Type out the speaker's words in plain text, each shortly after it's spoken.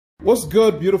What's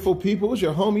good, beautiful people? It's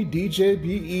your homie DJ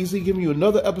Be Easy giving you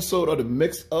another episode of the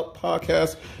Mix Up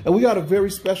Podcast. And we got a very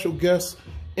special guest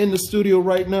in the studio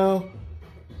right now,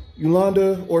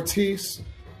 Yolanda Ortiz.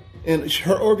 And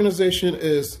her organization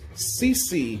is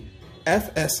CCFSA.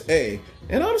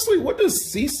 And honestly, what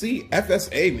does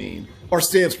CCFSA mean or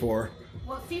stands for?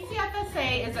 Well,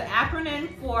 CCFSA is an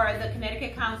acronym for the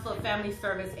Connecticut Council of Family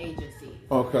Service Agencies.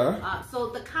 Okay. So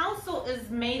the council is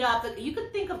made up, you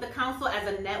could think of the council as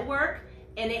a network,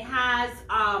 and it has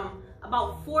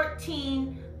about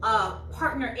 14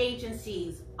 partner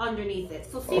agencies underneath it.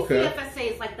 So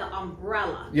CCFSA is like the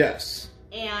umbrella. Yes.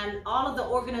 And all of the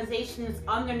organizations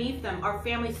underneath them are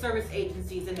family service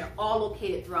agencies, and they're all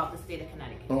located throughout the state of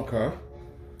Connecticut. Okay.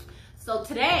 So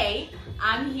today,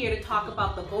 I'm here to talk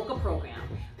about the VOCA program,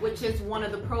 which is one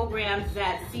of the programs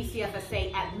that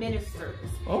CCFSA administers.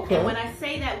 Okay. And when I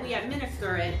say that we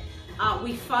administer it,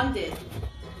 we fund it.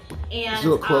 And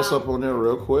do a close up on there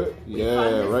real quick.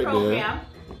 Yeah, right program, there.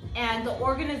 And the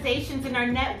organizations in our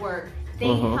network,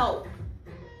 they help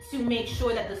to make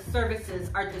sure that the services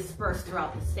are dispersed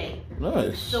throughout the state.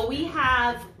 Nice. So we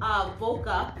have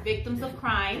VOCA, Victims of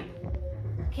Crime,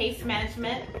 case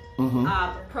management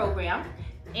program,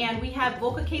 and we have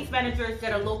VOCA case managers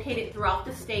that are located throughout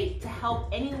the state to help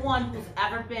anyone who's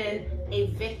ever been a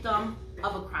victim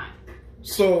of a crime.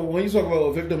 So when you talk about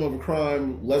a victim of a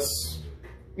crime, let's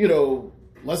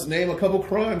name a couple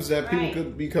crimes that people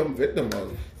could become victim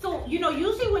of. So,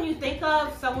 usually when you think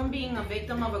of someone being a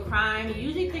victim of a crime, you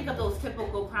usually think of those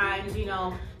typical crimes,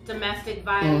 domestic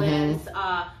violence,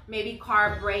 maybe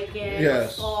car break-in,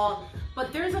 assault.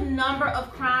 But there's a number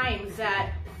of crimes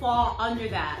that fall under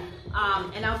that.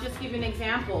 And I'll just give you an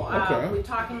example. We're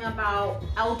talking about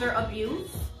elder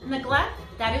abuse, neglect.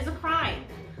 That is a crime.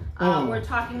 We're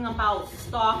talking about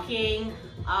stalking,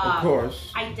 of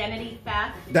course, identity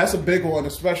theft. That's a big one,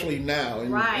 especially now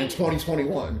in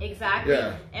 2021. Exactly.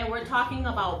 Yeah. And we're talking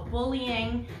about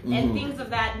bullying and things of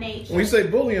that nature. When you say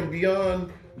bullying,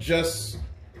 beyond just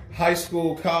high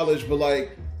school, college, but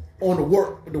like on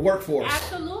the workforce.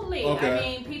 Absolutely. Okay. I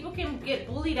mean, people can get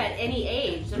bullied at any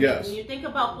age. I mean, when you think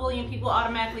about bullying, people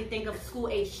automatically think of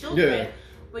school-age children. Yeah.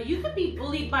 But you could be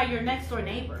bullied by your next-door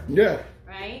neighbor. Yeah.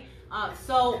 Right?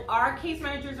 So our case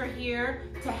managers are here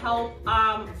to help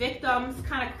victims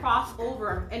kind of cross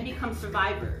over and become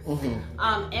survivors.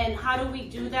 And how do we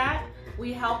do that?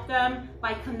 We help them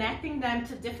by connecting them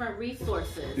to different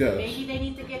resources. Yes. Maybe they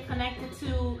need to get connected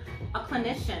to a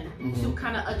clinician to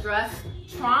kind of address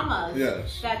traumas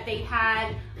that they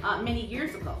had many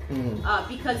years ago.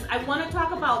 Because I want to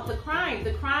talk about the crime.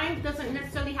 The crime doesn't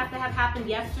necessarily have to have happened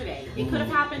yesterday. It could have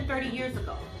happened 30 years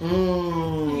ago.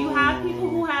 You have people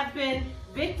who have been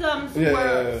victims who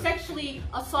were sexually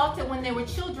assaulted when they were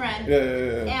children,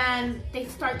 and they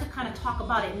start to kind of talk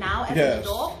about it now as an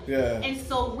adult. And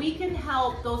so we can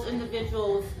help those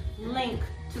individuals link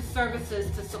to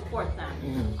services to support them.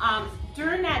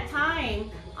 During that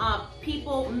time,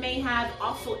 people may have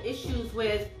also issues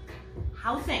with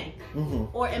housing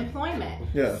or employment.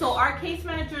 So our case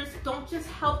managers don't just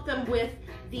help them with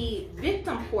the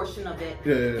victim portion of it.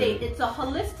 It's a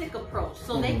holistic approach.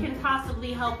 So they can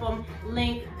possibly help them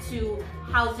link to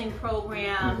housing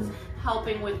programs,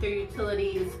 helping with their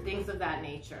utilities, things of that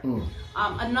nature.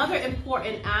 Another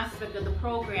important aspect of the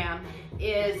program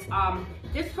is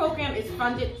this program is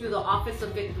funded through the Office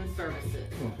of Victim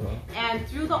Services. And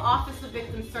through the Office of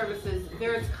Victim Services,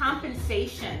 there is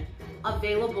compensation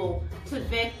available to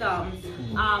victims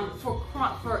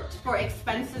for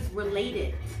expenses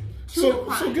related to the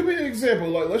crime. So give me an example.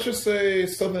 Like, let's just say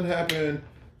something happened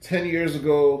 10 years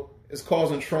ago. It's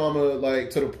causing trauma,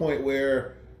 like to the point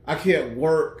where I can't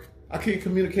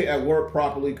communicate at work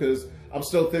properly because I'm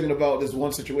still thinking about this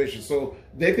one situation. So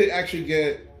they could actually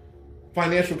get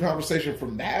financial compensation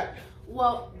from that?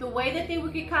 Well, the way that they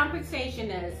would get compensation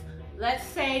is, let's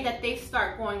say that they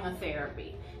start going to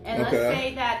therapy. And let's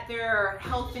say that their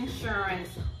health insurance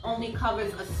only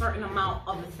covers a certain amount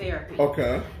of the therapy.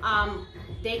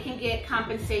 They can get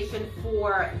compensation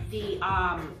for the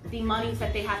monies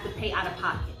that they have to pay out of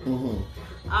pocket.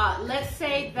 Let's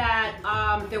say that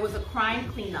there was a crime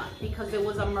cleanup because there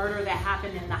was a murder that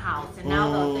happened in the house, and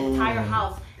now the entire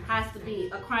house has to be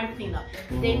a crime cleanup.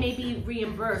 They may be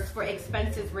reimbursed for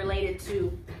expenses related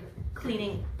to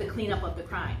the cleanup of the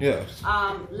crime. Yes.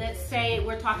 Let's say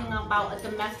we're talking about a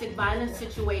domestic violence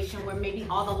situation where maybe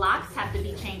all the locks have to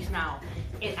be changed now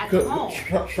at the home.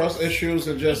 Trust issues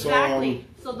and just exactly.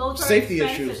 So those are safety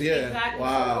expenses. issues. Yeah. Exactly.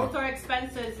 Wow. So those are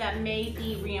expenses that may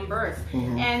be reimbursed.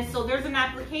 And so there's an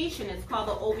application. It's called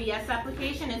the OVS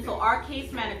application. And so our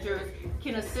case managers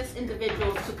can assist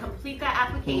individuals to complete that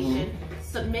application,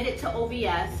 submit it to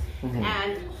OVS,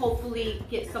 and hopefully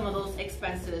get some of those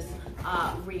expenses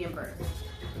reimbursed.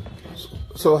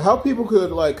 So how people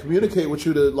could like communicate with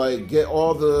you to like get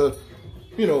all the,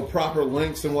 you know, proper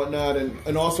links and whatnot,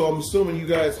 and also I'm assuming you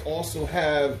guys also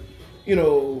have, you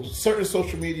know, certain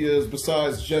social medias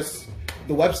besides just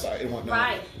the website and whatnot.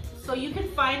 Right. So you can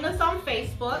find us on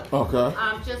Facebook. Okay.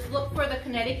 Just look for the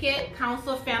Connecticut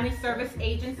Council of Family Service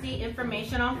Agency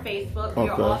information on Facebook. Okay.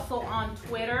 We're also on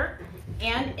Twitter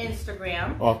and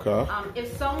Instagram. Okay.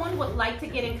 If someone would like to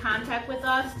get in contact with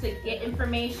us to get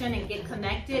information and get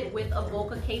connected with a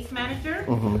VOCA case manager,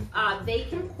 they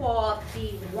can call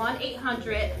the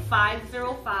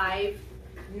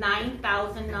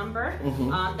 1-800-505-9000 number.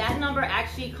 That number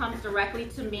actually comes directly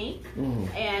to me,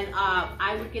 and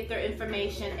I would get their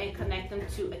information and connect them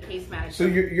to a case manager. So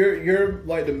you're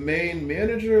like the main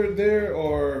manager there,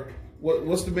 or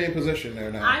what's the main position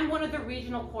there now? I'm one of the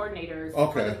regional coordinators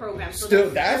for the program. So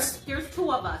there's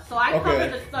two of us. So I cover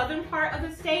the southern part of the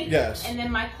state, and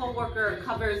then my coworker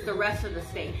covers the rest of the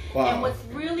state. Wow. And what's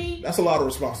really... That's a lot of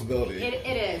responsibility. It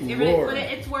is. It really, but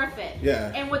it's worth it.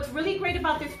 Yeah. And what's really great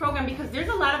about this program, because there's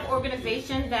a lot of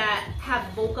organizations that have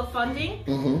VOCA funding,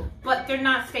 but they're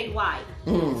not statewide.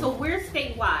 So we're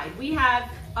statewide. We have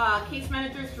case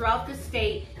managers throughout the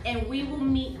state, and we will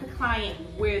meet the client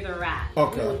where they're at.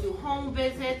 Okay. We will do home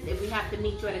visits. If we have to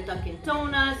meet you at a Dunkin'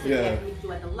 Donuts, if we have to meet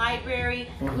you at the library,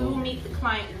 we will meet the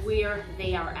client where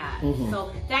they are at.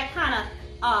 So that kind of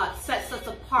sets us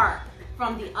apart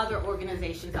from the other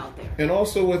organizations out there. And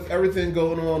also with everything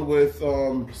going on with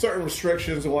certain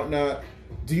restrictions and whatnot,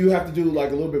 do you have to do like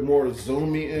a little bit more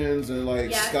Zoom meetings and like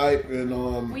Skype and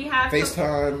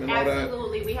FaceTime and all that?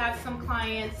 Absolutely. We have some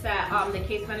clients that the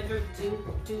case managers do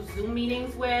Zoom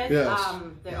meetings with.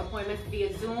 Their appointments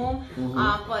via Zoom.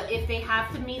 But if they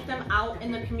have to meet them out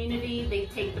in the community, they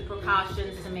take the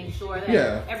precautions to make sure that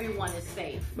everyone is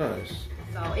safe. Nice.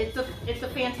 So it's a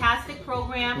fantastic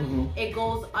program. It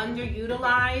goes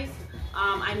underutilized.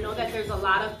 I know that there's a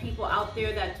lot of people out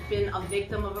there that's been a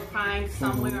victim of a crime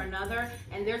some way or another,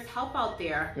 and there's help out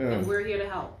there, and we're here to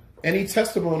help. Any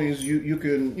testimonies you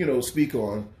can, you know, speak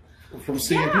on from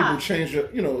seeing people change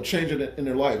it in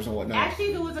their lives and whatnot?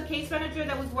 Actually, there was a case manager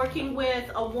that was working with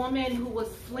a woman who was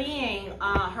fleeing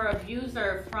her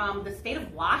abuser from the state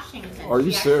of Washington. Are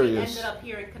you serious? She ended up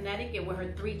here in Connecticut with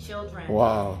her 3 children.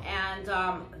 Wow. And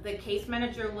the case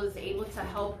manager was able to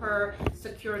help her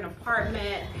secure an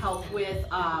apartment, help with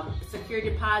security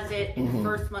deposit in the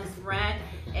first month's rent,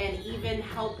 and even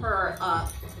help her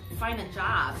find a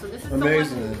job. So this is someone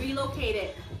who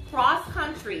relocated cross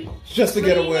country just to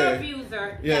get away. Their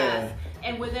abuser,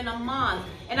 and within a month.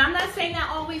 And I'm not saying that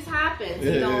always happens.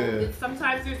 You know,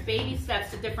 sometimes there's baby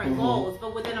steps to different goals,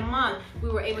 but within a month we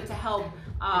were able to help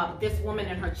this woman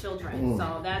and her children.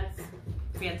 So that's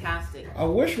fantastic. I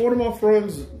wish one of my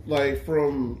friends, like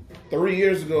from 3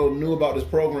 years ago, knew about this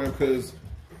program, because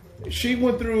she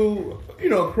went through, you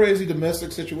know, a crazy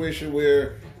domestic situation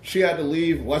where she had to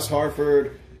leave West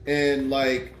Hartford and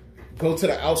like go to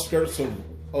the outskirts of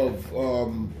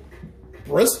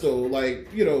Bristol, like,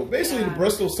 you know, basically the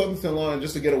Bristol Southampton line,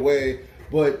 just to get away.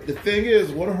 But the thing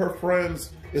is, one of her friends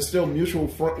is still mutual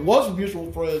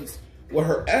friends with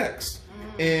her ex,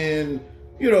 and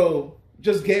you know,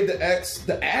 just gave the ex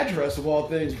the address of all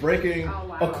things, breaking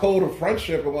a code of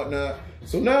friendship and whatnot.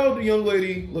 So now the young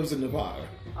lady lives in Nevada.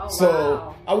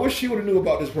 So I wish she would have knew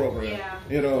about this program.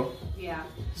 You know.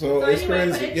 So it's anyway,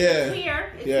 crazy. It's here.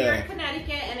 It's here in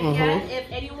Connecticut. And again, if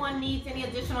anyone needs any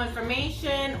additional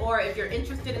information, or if you're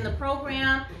interested in the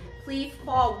program, please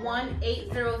call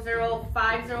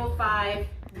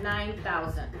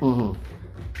 1-800-505-9000.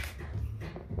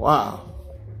 Wow.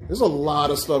 There's a lot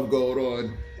of stuff going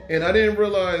on. And I didn't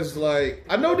realize, like,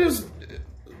 I know this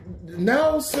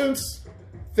now, since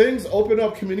things open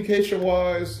up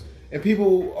communication-wise and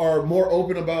people are more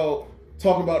open about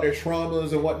talking about their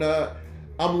traumas and whatnot,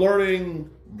 I'm learning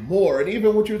more. And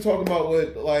even what you were talking about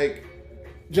with, like,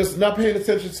 just not paying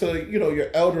attention to, you know,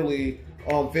 your elderly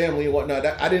family and whatnot.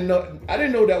 I didn't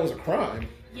know that was a crime.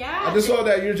 Yeah. I just saw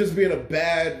that you're just being a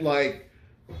bad, like,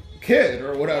 kid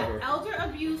or whatever. Yeah, elder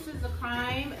abuse is a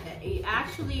crime.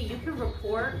 actually you can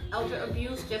report elder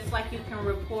abuse just like you can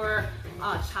report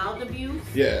child abuse.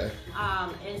 Yeah.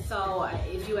 And so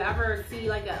if you ever see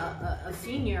like a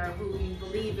senior who you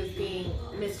believe is being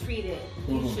mistreated,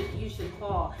 you should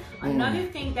call. Another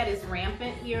thing that is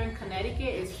rampant here in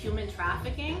Connecticut is human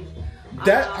trafficking.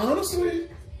 That honestly,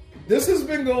 this has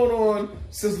been going on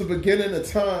since the beginning of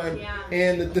time. Yeah.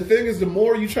 And the thing is, the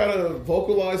more you try to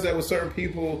vocalize that with certain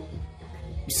people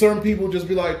just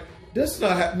be like, "This is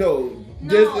not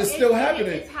it's still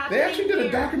happening." They actually did a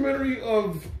documentary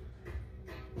of.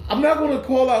 I'm not going to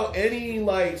call out any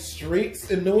like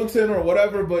streets in Newington or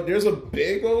whatever, but there's a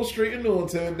big old street in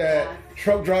Newington that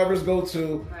truck drivers go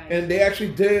to, and they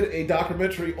actually did a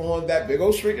documentary on that big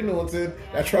old street in Newington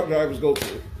that truck drivers go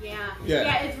to.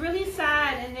 Yeah, it's really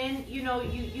sad. And then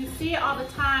you see it all the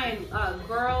time.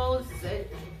 Girls,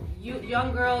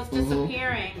 young girls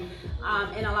disappearing,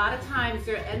 and a lot of times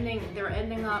they're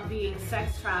ending up being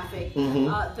sex trafficked.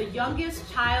 The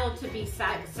youngest child to be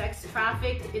sex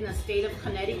trafficked in the state of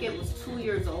Connecticut was 2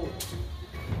 years old.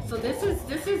 So this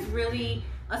is really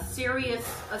a serious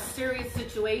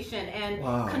situation, and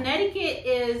Connecticut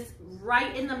is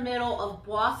right in the middle of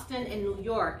Boston and New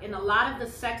York, and a lot of the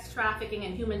sex trafficking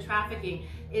and human trafficking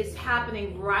is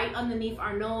happening right underneath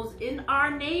our nose in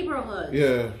our neighborhoods.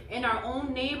 In our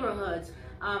own neighborhoods.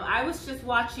 I was just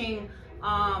watching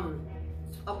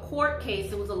a court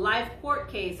case. It was a live court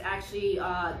case. Actually,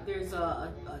 there's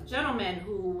a gentleman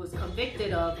who was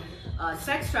convicted of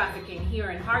sex trafficking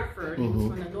here in Hartford. He was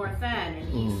from the North End,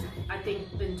 and he's, I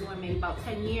think, been doing maybe about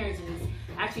 10 years, and he's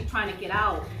actually trying to get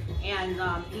out, and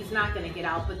he's not going to get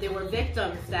out. But there were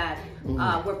victims that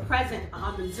were present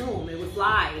on the Zoom. It was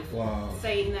live,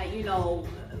 saying that,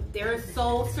 they're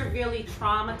so severely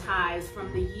traumatized from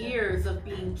the years of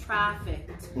being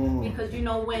trafficked. Because,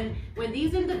 when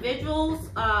these individuals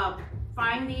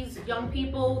find these young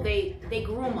people, they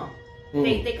groom them.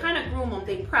 They kind of groom them.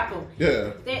 They prep them.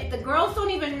 The girls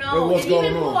don't even know, and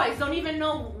even boys don't even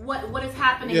know what is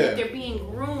happening. That they're being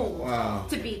groomed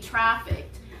to be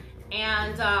trafficked.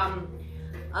 And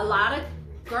a lot of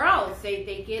girls, they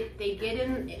get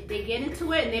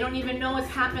into it, and they don't even know what's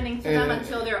happening to them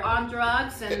until they're on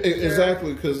drugs. And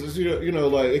exactly, because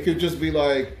like it could just be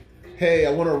like, hey,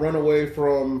 I want to run away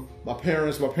from my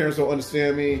parents don't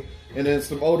understand me, and then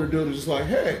some older dude is just like,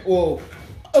 hey, well,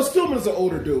 assuming it's an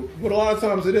older dude, but a lot of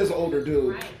times it is an older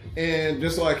dude, and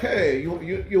just like, hey, you want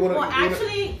to? Well,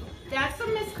 actually, that's a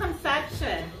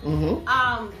misconception.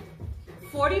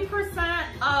 40%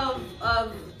 of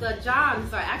the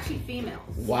Johns are actually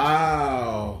females.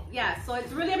 Wow. Yeah, so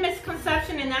it's really a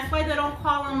misconception, and that's why they don't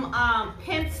call them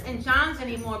pimps and Johns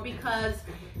anymore, because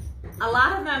a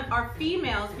lot of them are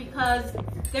females, because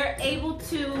they're able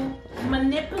to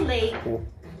manipulate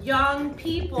young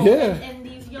people, and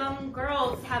these young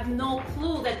girls have no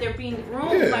clue that they're being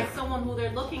groomed by someone who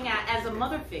they're looking at as a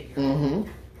mother figure.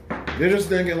 They're just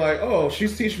thinking like, oh,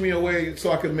 she's teaching me a way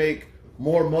so I can make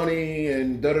more money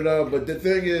and da-da-da. But the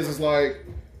thing is like,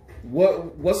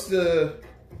 what's the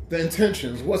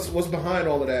intentions? What's behind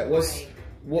all of that?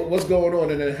 What's going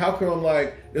on? And then how come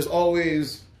like there's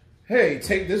always, hey,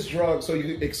 take this drug so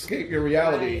you escape your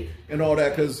reality and all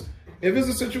that? Because if it's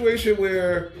a situation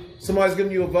where somebody's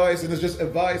giving you advice and it's just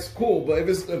advice, cool. But if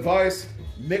it's advice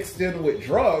mixed in with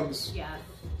drugs,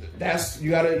 that's you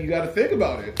gotta think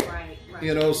about it.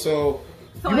 So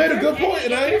you made a good point.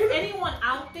 And if there's anyone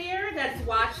out there that's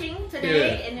watching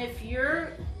today, and if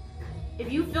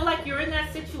you feel like you're in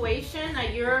that situation,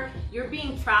 that you're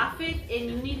being trafficked and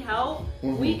you need help,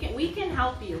 we can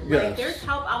help you. Like, there's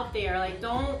help out there. Like,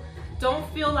 don't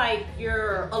feel like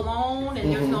you're alone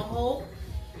and there's no hope.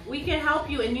 We can help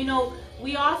you, and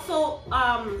we also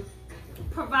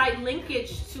provide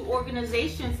linkage to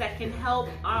organizations that can help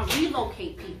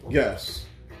relocate people.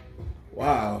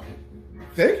 Wow.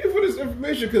 Thank you for this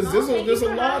information, because there's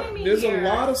a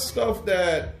lot of stuff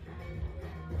that,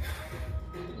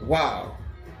 wow.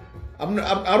 I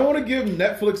don't want to give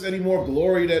Netflix any more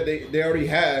glory that they already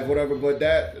have, whatever. But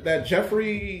that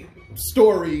Jeffrey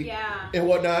story and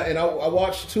whatnot, and I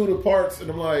watched 2 of the parts, and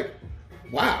I'm like,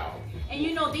 wow.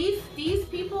 And these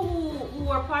people who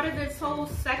are part of this whole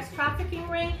sex trafficking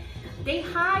ring, they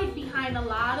hide behind a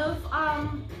lot of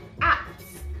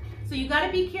apps. So you got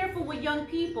to be careful with young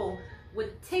people.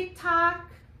 With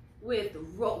TikTok, with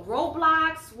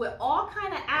Roblox, with all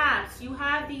kind of apps, you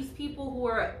have these people who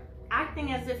are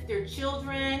acting as if they're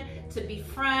children to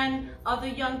befriend other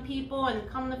young people, and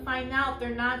come to find out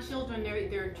they're not children.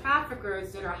 They're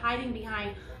traffickers that are hiding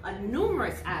behind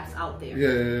numerous apps out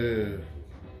there.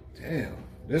 Damn,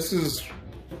 this is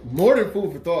more than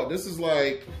food for thought. This is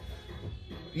like,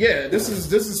 this has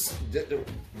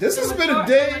been a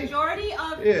day. The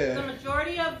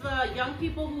majority of the young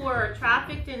people who are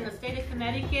trafficked in the state of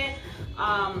Connecticut,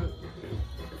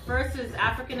 first is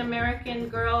African American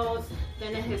girls,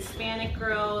 then the Hispanic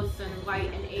girls, and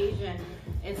white and Asian,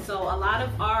 and so a lot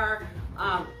of our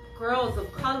girls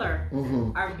of color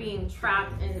are being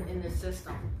trapped in the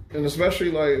system. And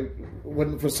especially like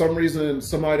when for some reason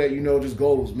somebody that you know just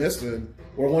goes missing,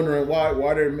 we're wondering why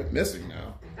they're missing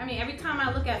now. I mean, every time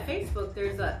I look at Facebook,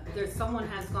 there's someone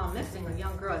has gone missing, a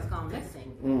young girl has gone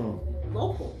missing,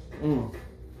 local.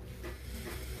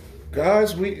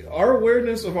 Guys, our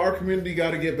awareness of our community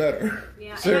got to get better.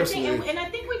 Yeah, seriously. And I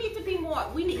think we need to be more.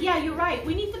 Yeah, you're right.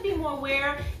 We need to be more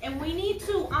aware, and we need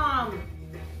to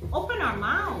open our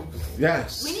mouths.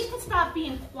 Yes. We need to stop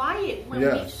being quiet when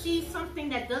we see something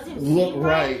that doesn't look seem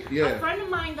right. Yeah. A friend of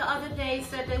mine the other day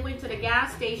said they went to the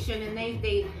gas station and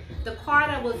the car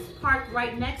that was parked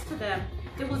right next to them,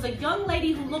 there was a young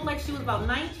lady who looked like she was about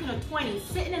 19 or 20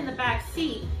 sitting in the back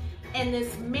seat, and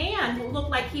this man who looked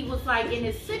like he was like in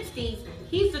his 60s,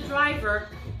 he's the driver,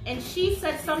 and she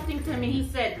said something to him and he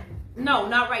said, "No,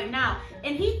 not right now."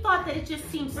 And he thought that it just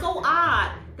seemed so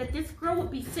odd that this girl would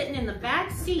be sitting in the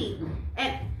back seat.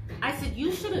 And I said,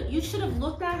 you should have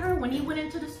looked at her when he went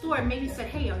into the store and maybe said,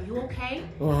 "Hey, are you okay?"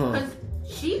 Because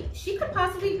she could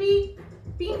possibly be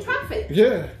being trafficked.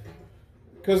 Yeah.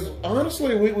 Because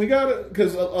honestly, we gotta.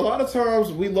 Because a lot of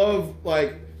times we love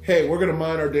like, hey, we're gonna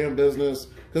mind our damn business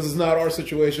because it's not our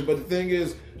situation. But the thing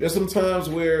is, there's some times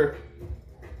where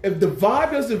if the vibe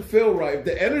doesn't feel right, if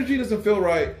the energy doesn't feel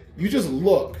right, you just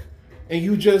look and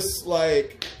you just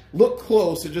like look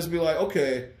close and just be like,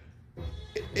 okay,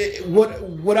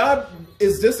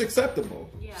 is this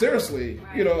acceptable? Yeah. Seriously,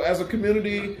 right. You know, as a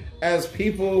community, as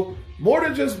people, more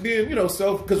than just being, you know,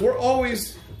 because we're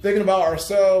always thinking about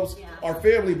ourselves, our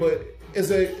family, but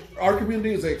our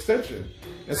community is an extension.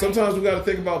 And sometimes we got to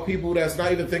think about people that's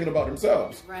not even thinking about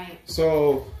themselves. Right.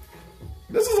 So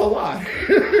this is a lot,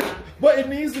 but it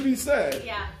needs to be said.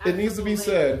 Yeah, absolutely. It needs to be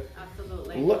said.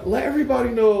 Absolutely. Let everybody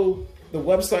know the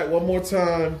website one more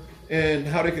time and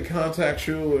how they can contact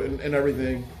you and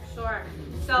everything. Sure.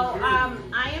 So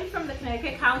I am from the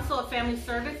Connecticut Council of Family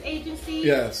Service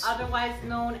Agencies, otherwise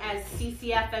known as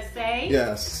CCFSA.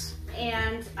 Yes.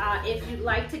 And if you'd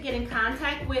like to get in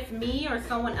contact with me or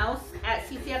someone else at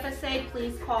CCFSA,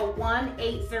 please call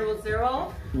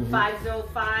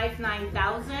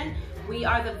 1-800-505-9000. We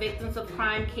are the Victims of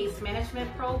Crime Case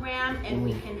Management Program, and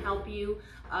we can help you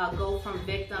go from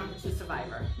victim to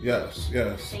survivor. Yes,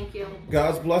 yes. Thank you.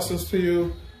 God's blessings to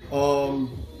you.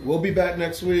 We'll be back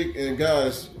next week. And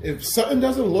guys, if something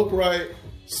doesn't look right,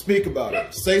 speak about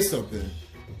it. Say something.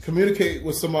 Communicate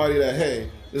with somebody that, hey,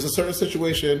 there's a certain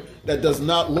situation that does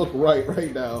not look right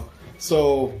now.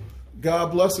 So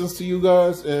God blessings to you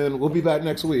guys, and we'll be back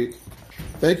next week.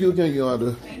 Thank you again,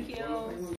 Yolanda.